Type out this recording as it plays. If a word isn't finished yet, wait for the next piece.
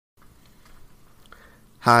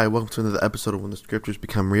Hi, welcome to another episode of When the Scriptures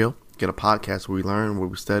Become Real. Get a podcast where we learn, where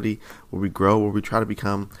we study, where we grow, where we try to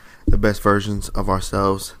become the best versions of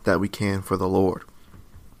ourselves that we can for the Lord.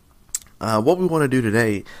 What we want to do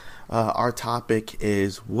today, our topic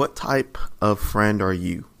is, what type of friend are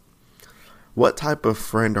you? What type of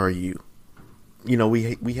friend are you? You know,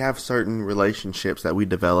 we have certain relationships that we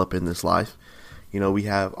develop in this life. You know, we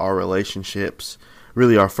have our relationships,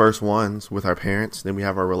 really our first ones with our parents. Then we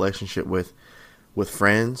have our relationship with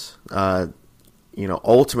friends.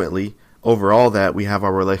 Ultimately, overall that we have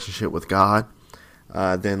our relationship with God.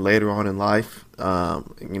 Then later on in life,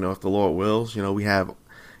 if the Lord wills, we have,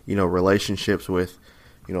 relationships with,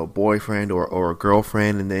 boyfriend or a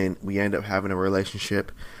girlfriend. And then we end up having a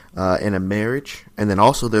relationship in a marriage. And then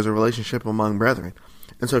also there's a relationship among brethren.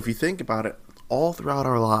 And so if you think about it, all throughout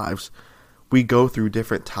our lives, we go through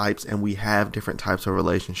different types and we have different types of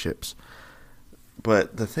relationships.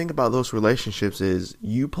 But the thing about those relationships is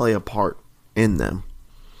you play a part in them.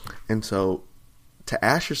 And so to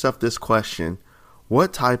ask yourself this question,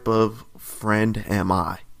 what type of friend am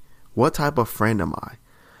I? What type of friend am I?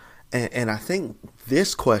 And I think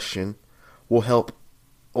this question will help,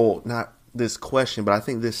 or not this question, but I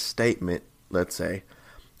think this statement, let's say,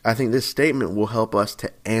 I think this statement will help us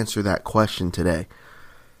to answer that question today.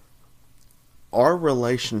 Our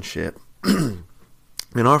relationship and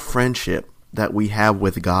our friendship that we have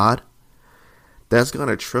with God, that's going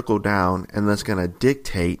to trickle down and that's going to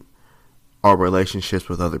dictate our relationships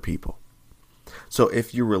with other people. So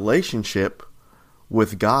if your relationship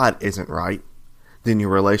with God isn't right, then your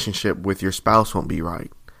relationship with your spouse won't be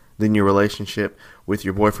right. Then your relationship with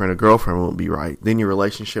your boyfriend or girlfriend won't be right. Then your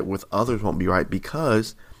relationship with others won't be right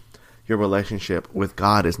because your relationship with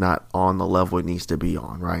God is not on the level it needs to be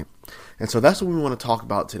on, right? And so that's what we want to talk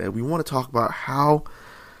about today. We want to talk about how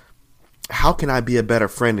can I be a better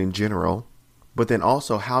friend in general, but then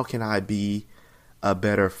also how can I be a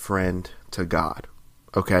better friend to God?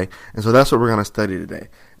 Okay? And so that's what we're going to study today.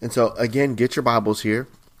 And so again, get your Bibles here.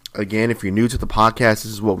 Again, if you're new to the podcast, this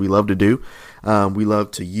is what we love to do. We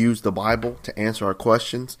love to use the Bible to answer our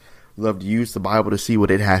questions. We love to use the Bible to see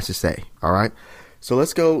what it has to say. All right? So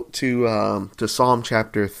let's go to Psalm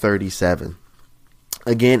chapter 37.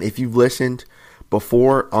 Again, if you've listened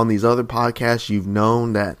before on these other podcasts, you've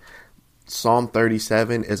known that Psalm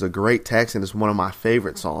 37 is a great text and it's one of my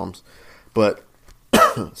favorite Psalms. But,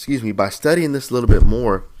 by studying this a little bit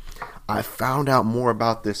more, I found out more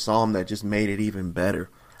about this Psalm that just made it even better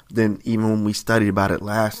than even when we studied about it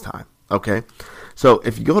last time. Okay? So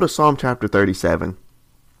if you go to Psalm chapter 37,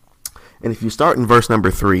 and if you start in verse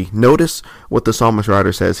number 3, notice what the psalmist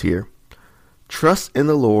writer says here. Trust in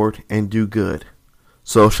the Lord and do good,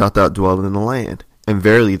 so shalt thou dwell in the land, and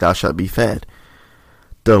verily thou shalt be fed.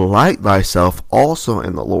 Delight thyself also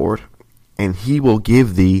in the Lord, and he will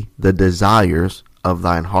give thee the desires of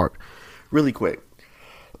thine heart. Really quick,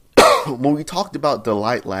 when we talked about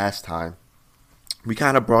delight last time, we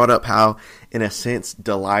kind of brought up how, in a sense,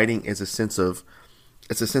 delighting is a sense of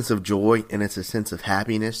joy and it's a sense of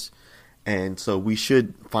happiness. And so we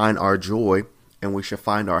should find our joy and we should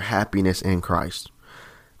find our happiness in Christ.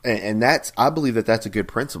 And I believe that that's a good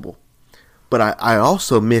principle. But I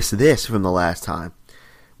also missed this from the last time.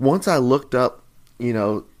 Once I looked up,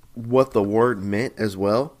 what the word meant as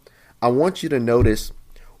well, I want you to notice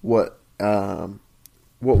what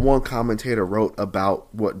one commentator wrote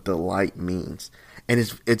about what delight means. And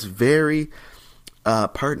it's very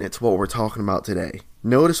pertinent to what we're talking about today.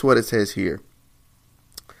 Notice what it says here.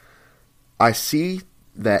 I see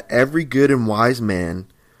that every good and wise man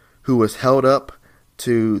who was held up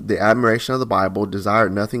to the admiration of the Bible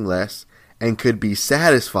desired nothing less and could be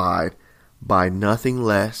satisfied by nothing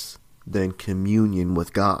less than communion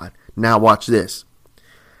with God. Now watch this.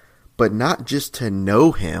 But not just to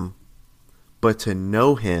know him, but to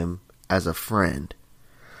know him as a friend.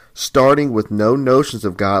 Starting with no notions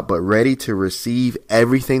of God, but ready to receive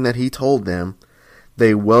everything that he told them.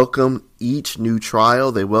 They welcome each new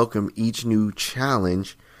trial. They welcome each new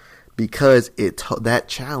challenge because that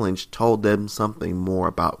challenge told them something more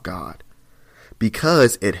about God.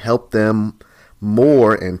 Because it helped them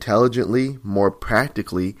more intelligently, more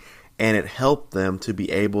practically, and it helped them to be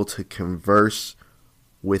able to converse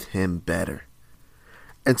with him better.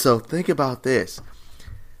 And so think about this.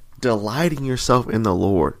 Delighting yourself in the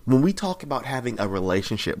Lord. When we talk about having a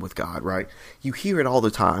relationship with God, right? You hear it all the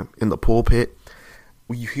time in the pulpit.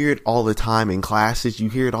 You hear it all the time in classes. You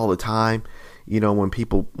hear it all the time, when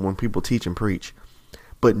people teach and preach.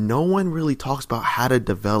 But no one really talks about how to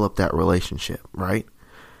develop that relationship, right?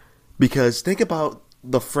 Because think about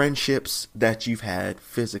the friendships that you've had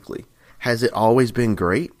physically. Has it always been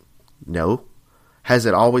great? No. Has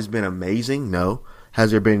it always been amazing? No.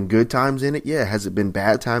 Has there been good times in it? Yeah. Has it been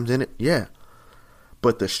bad times in it? Yeah.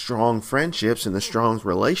 But the strong friendships and the strong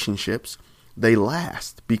relationships, they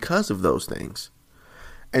last because of those things.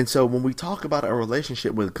 And so when we talk about a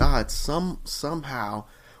relationship with God, somehow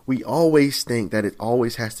we always think that it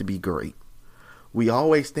always has to be great. We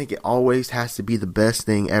always think it always has to be the best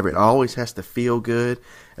thing ever. It always has to feel good.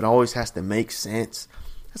 It always has to make sense.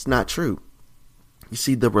 That's not true. You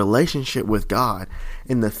see, the relationship with God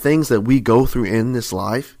and the things that we go through in this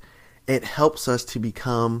life, it helps us to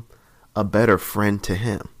become a better friend to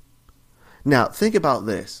Him. Now, think about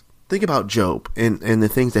this. Think about Job and the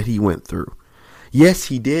things that he went through. Yes,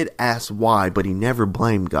 he did ask why, but he never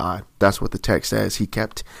blamed God. That's what the text says. He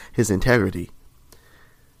kept his integrity.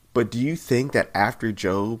 But do you think that after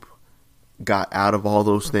Job got out of all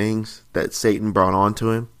those things that Satan brought onto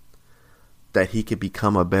him, that he could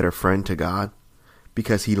become a better friend to God?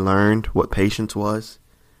 Because he learned what patience was.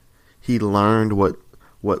 He learned what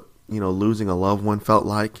losing a loved one felt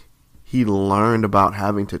like. He learned about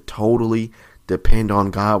having to totally depend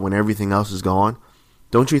on God when everything else is gone.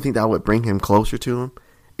 Don't you think that would bring him closer to Him?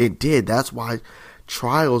 It did. That's why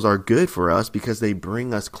trials are good for us, because they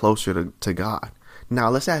bring us closer to God. Now,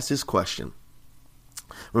 let's ask this question.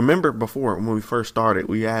 Remember before, when we first started,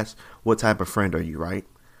 we asked, what type of friend are you, right?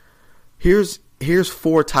 Here's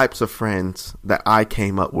 4 types of friends that I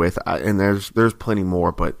came up with, and there's plenty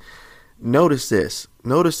more, but notice this.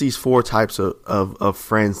 Notice these 4 types of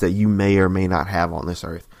friends that you may or may not have on this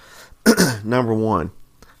earth. Number 1,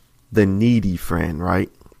 the needy friend, right?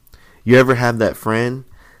 You ever have that friend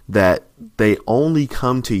that they only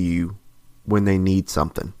come to you when they need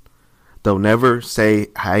something? They'll never say,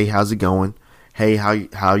 hey, how's it going? Hey,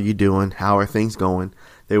 how you doing? How are things going?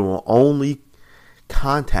 They will only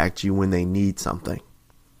contact you when they need something.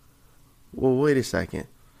 Well, wait a second.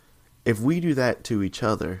 If we do that to each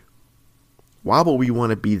other, why would we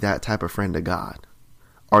want to be that type of friend to God?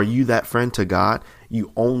 Are you that friend to God?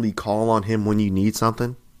 You only call on Him when you need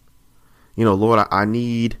something? Lord, I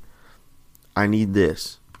need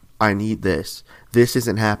this. I need this. This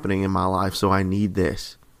isn't happening in my life, so I need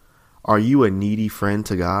this. Are you a needy friend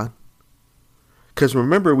to God? Because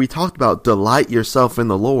remember, we talked about delight yourself in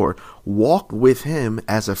the Lord. Walk with Him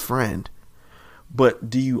as a friend. But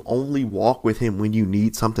do you only walk with Him when you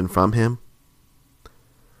need something from Him?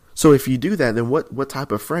 So if you do that, then what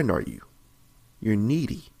type of friend are you? You're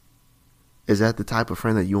needy. Is that the type of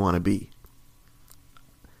friend that you want to be?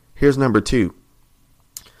 Here's number 2.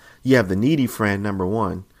 You have the needy friend, number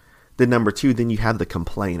 1. Then number 2, then you have the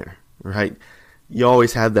complainer, right? You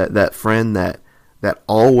always have that friend that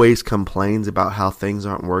always complains about how things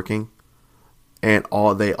aren't working, and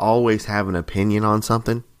they always have an opinion on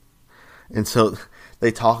something. And so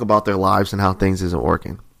they talk about their lives and how things isn't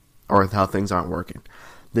working, or how things aren't working.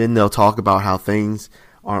 Then they'll talk about how things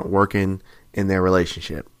aren't working in their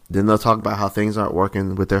relationship. Then they'll talk about how things aren't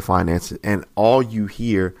working with their finances. And all you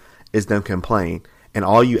hear is them complain. And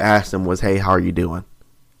all you ask them was, hey, how are you doing?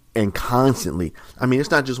 And constantly,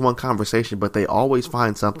 it's not just one conversation, but they always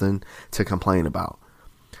find something to complain about.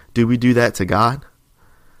 Do we do that to God?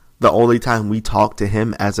 The only time we talk to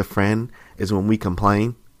Him as a friend is when we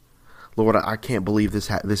complain. Lord, I can't believe this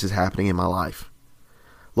is happening in my life.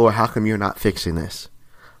 Lord, how come you're not fixing this?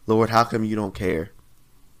 Lord, how come you don't care?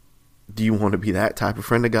 Do you want to be that type of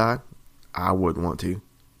friend to God? I wouldn't want to.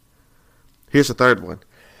 Here's the third one.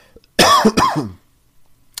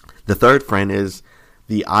 The third friend is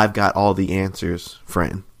the I've got all the answers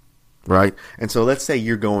friend, right? And so let's say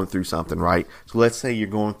you're going through something, right? So let's say you're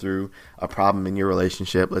going through a problem in your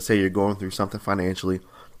relationship. Let's say you're going through something financially.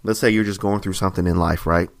 Let's say you're just going through something in life,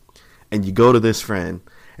 right? And you go to this friend,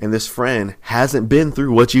 and this friend hasn't been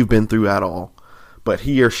through what you've been through at all, but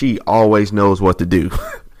he or she always knows what to do,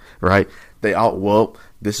 right?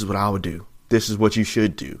 This is what I would do. This is what you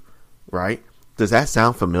should do, right? Does that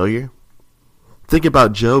sound familiar? Think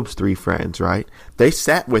about Job's 3 friends, right? They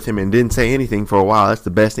sat with him and didn't say anything for a while. That's the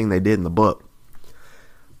best thing they did in the book.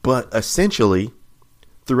 But essentially,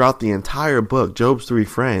 throughout the entire book, Job's 3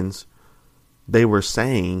 friends, they were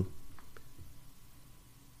saying,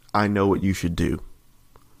 I know what you should do.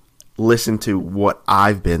 Listen to what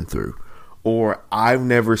I've been through. Or I've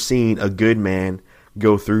never seen a good man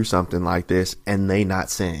go through something like this and they not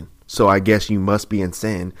sin. So I guess you must be in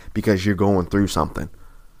sin because you're going through something.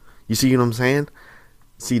 You see what I'm saying?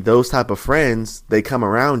 See, those type of friends, they come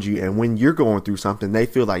around you, and when you're going through something, they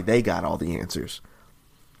feel like they got all the answers.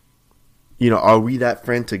 Are we that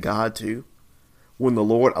friend to God too? When the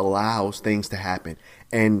Lord allows things to happen,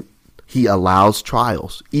 and He allows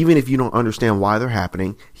trials, even if you don't understand why they're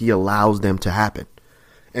happening, He allows them to happen.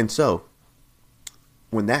 And so,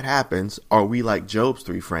 when that happens, are we like Job's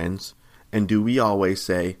 3 friends? And do we always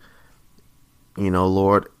say,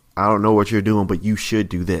 Lord, I don't know what you're doing, but you should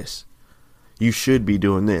do this. You should be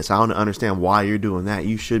doing this. I don't understand why you're doing that.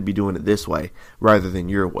 You should be doing it this way rather than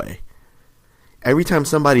your way. Every time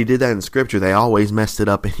somebody did that in scripture, they always messed it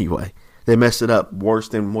up anyway. They messed it up worse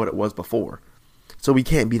than what it was before. So we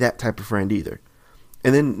can't be that type of friend either.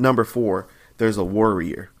 And then number 4, there's a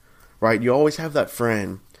worrier, right? You always have that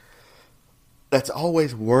friend that's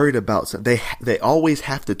always worried about something. They always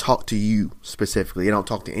have to talk to you specifically. They don't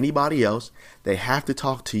talk to anybody else. They have to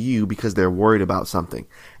talk to you because they're worried about something.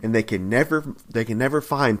 And they can never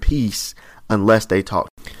find peace unless they talk.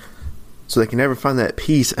 So they can never find that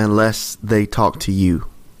peace unless they talk to you,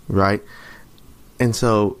 right? And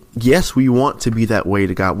so, yes, we want to be that way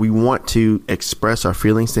to God. We want to express our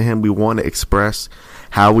feelings to him. We want to express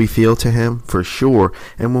how we feel to him, for sure.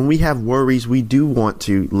 And when we have worries, we do want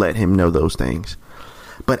to let him know those things.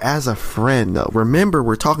 But as a friend, though, remember,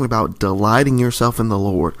 we're talking about delighting yourself in the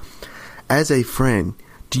Lord. As a friend,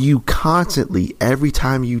 do you constantly, every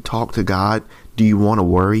time you talk to God, do you want to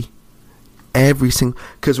worry?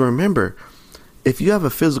 Because remember, if you have a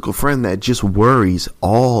physical friend that just worries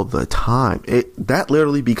all the time, that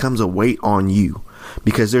literally becomes a weight on you,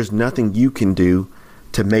 because there's nothing you can do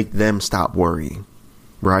to make them stop worrying,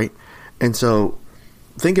 right? And so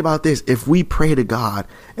think about this. If we pray to God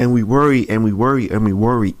and we worry and we worry and we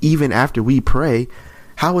worry, even after we pray,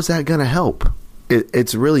 how is that going to help?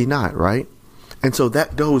 It's really not, right? And so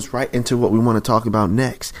that goes right into what we want to talk about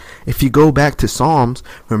next. If you go back to Psalms,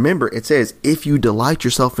 remember it says, if you delight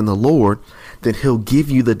yourself in the Lord, then he'll give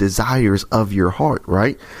you the desires of your heart,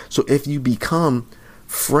 right? So if you become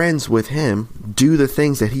friends with him, do the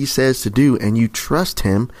things that he says to do, and you trust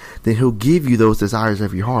him, then he'll give you those desires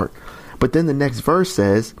of your heart. But then the next verse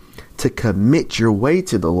says to commit your way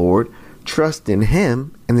to the Lord, trust in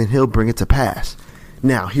him, and then he'll bring it to pass.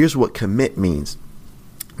 Now, here's what commit means.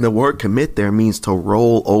 The word commit there means to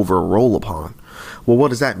roll over, roll upon. Well, what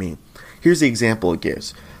does that mean? Here's the example it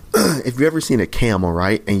gives. If you've ever seen a camel,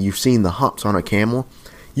 right, and you've seen the humps on a camel,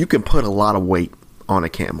 you can put a lot of weight on a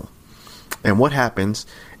camel. And what happens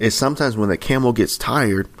is sometimes when the camel gets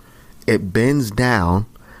tired, it bends down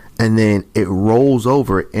and then it rolls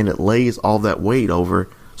over and it lays all that weight over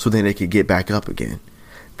so then it could get back up again.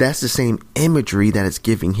 That's the same imagery that it's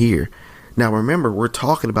giving here. Now, remember, we're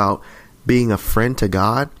talking about being a friend to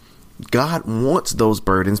God. God wants those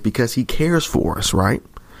burdens because he cares for us, right?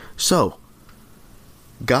 So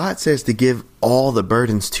God says to give all the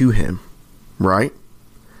burdens to him, right?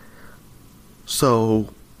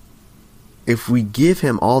 So if we give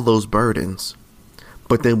him all those burdens,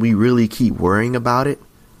 but then we really keep worrying about it,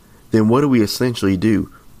 then what do we essentially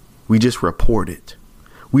do? We just report it.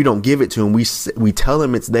 We don't give it to him. We tell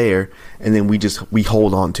him it's there, and then we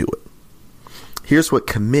hold on to it. Here's what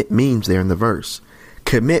commit means there in the verse.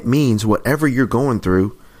 Commit means whatever you're going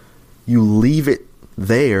through, you leave it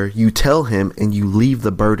there, you tell him, and you leave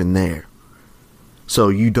the burden there. So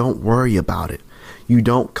you don't worry about it. You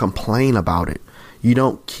don't complain about it.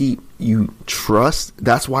 You trust.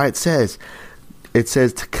 That's why it says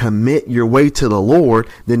to commit your way to the Lord.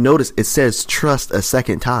 Then notice it says trust a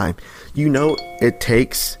second time. It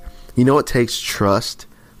takes trust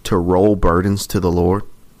to roll burdens to the Lord.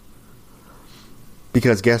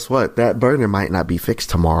 Because guess what? That burden might not be fixed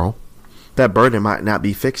tomorrow. That burden might not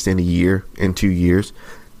be fixed in a year, in 2 years.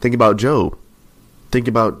 Think about Job. Think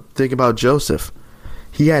about Joseph.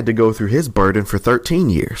 He had to go through his burden for 13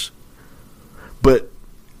 years. But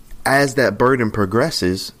as that burden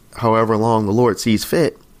progresses, however long the Lord sees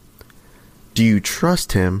fit, do you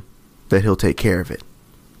trust him that he'll take care of it?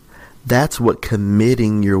 That's what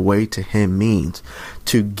committing your way to him means.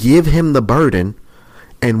 To give him the burden.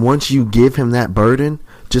 And once you give him that burden,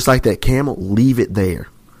 just like that camel, leave it there.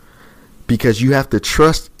 Because you have to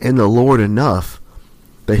trust in the Lord enough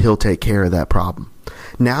that he'll take care of that problem.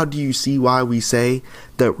 Now, do you see why we say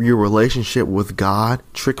that your relationship with God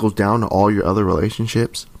trickles down to all your other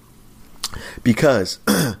relationships? Because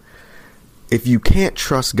if you can't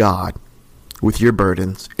trust God with your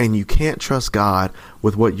burdens, and you can't trust God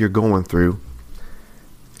with what you're going through,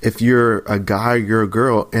 if you're a guy, you're a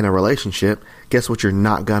girl in a relationship, guess what you're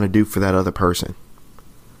not going to do for that other person?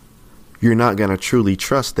 You're not going to truly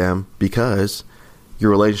trust them, because your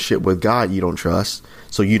relationship with God you don't trust,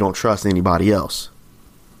 so you don't trust anybody else.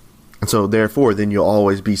 And so therefore, then you'll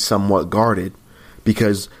always be somewhat guarded,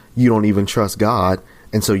 because you don't even trust God,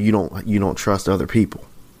 and so you don't trust other people.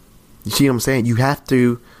 You see what I'm saying? You have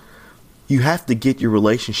to get your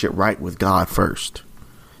relationship right with God first.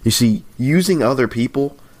 You see, using other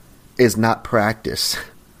people is not practice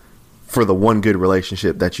for the one good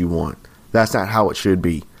relationship that you want. That's not how it should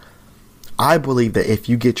be. I believe that if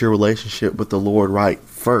you get your relationship with the Lord right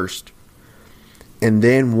first, and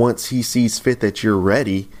then once he sees fit that you're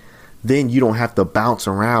ready, then you don't have to bounce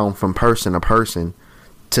around from person to person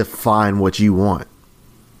to find what you want,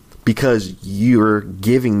 because you're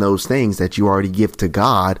giving those things that you already give to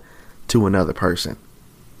God to another person.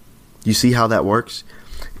 You see how that works?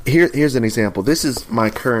 Here's an example. This is my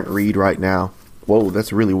current read right now. Whoa,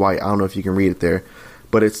 that's really white. I don't know if you can read it there,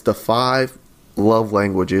 but it's the 5 love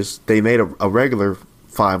languages. They made a regular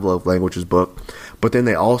 5 love languages book, but then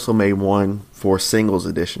they also made one for singles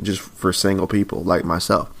edition, just for single people like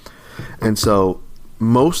myself. And so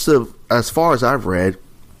as far as I've read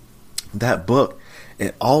that book,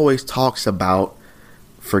 it always talks about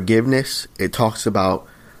forgiveness. It talks about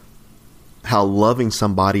how loving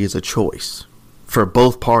somebody is a choice for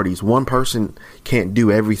both parties. One person can't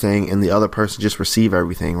do everything and the other person just receive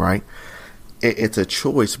everything, right? It's a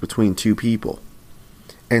choice between two people.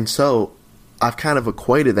 And so I've kind of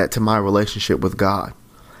equated that to my relationship with God.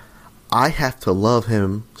 I have to love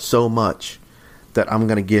him so much that I'm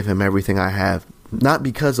going to give him everything I have, not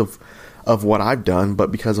because of what I've done,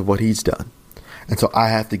 but because of what he's done. And so I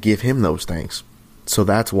have to give him those things. So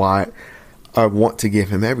that's why I want to give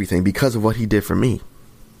him everything, because of what he did for me.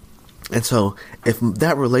 And so if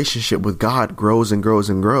that relationship with God grows and grows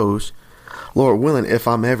and grows, Lord willing, if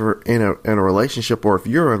I'm ever in a relationship, or if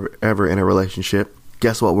you're ever in a relationship,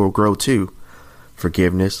 guess what will grow too?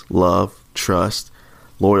 Forgiveness, love, trust,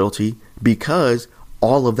 loyalty, because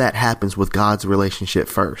all of that happens with God's relationship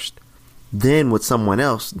first. Then with someone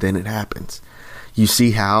else, then it happens. You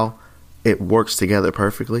see how it works together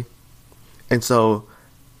perfectly? And so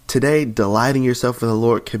today, delighting yourself in the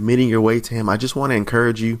Lord, committing your way to him, I just want to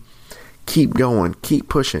encourage you, keep going, keep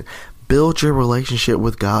pushing. Build your relationship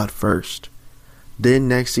with God first. Then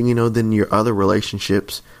next thing you know, then your other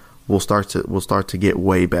relationships will start to get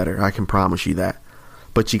way better. I can promise you that.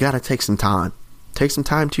 But you got to take some time. Take some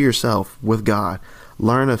time to yourself with God.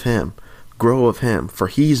 Learn of him. Grow of him. For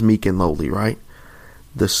he's meek and lowly, right?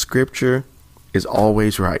 The scripture is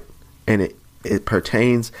always right. And it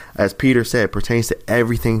pertains, as Peter said, pertains to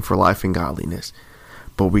everything for life and godliness.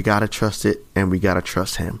 But we got to trust it, and we got to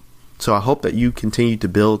trust him. So I hope that you continue to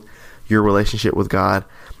build your relationship with God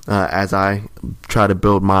as I try to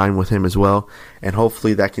build mine with him as well. And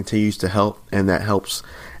hopefully that continues to help, and that helps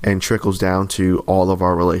and trickles down to all of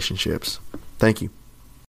our relationships. Thank you.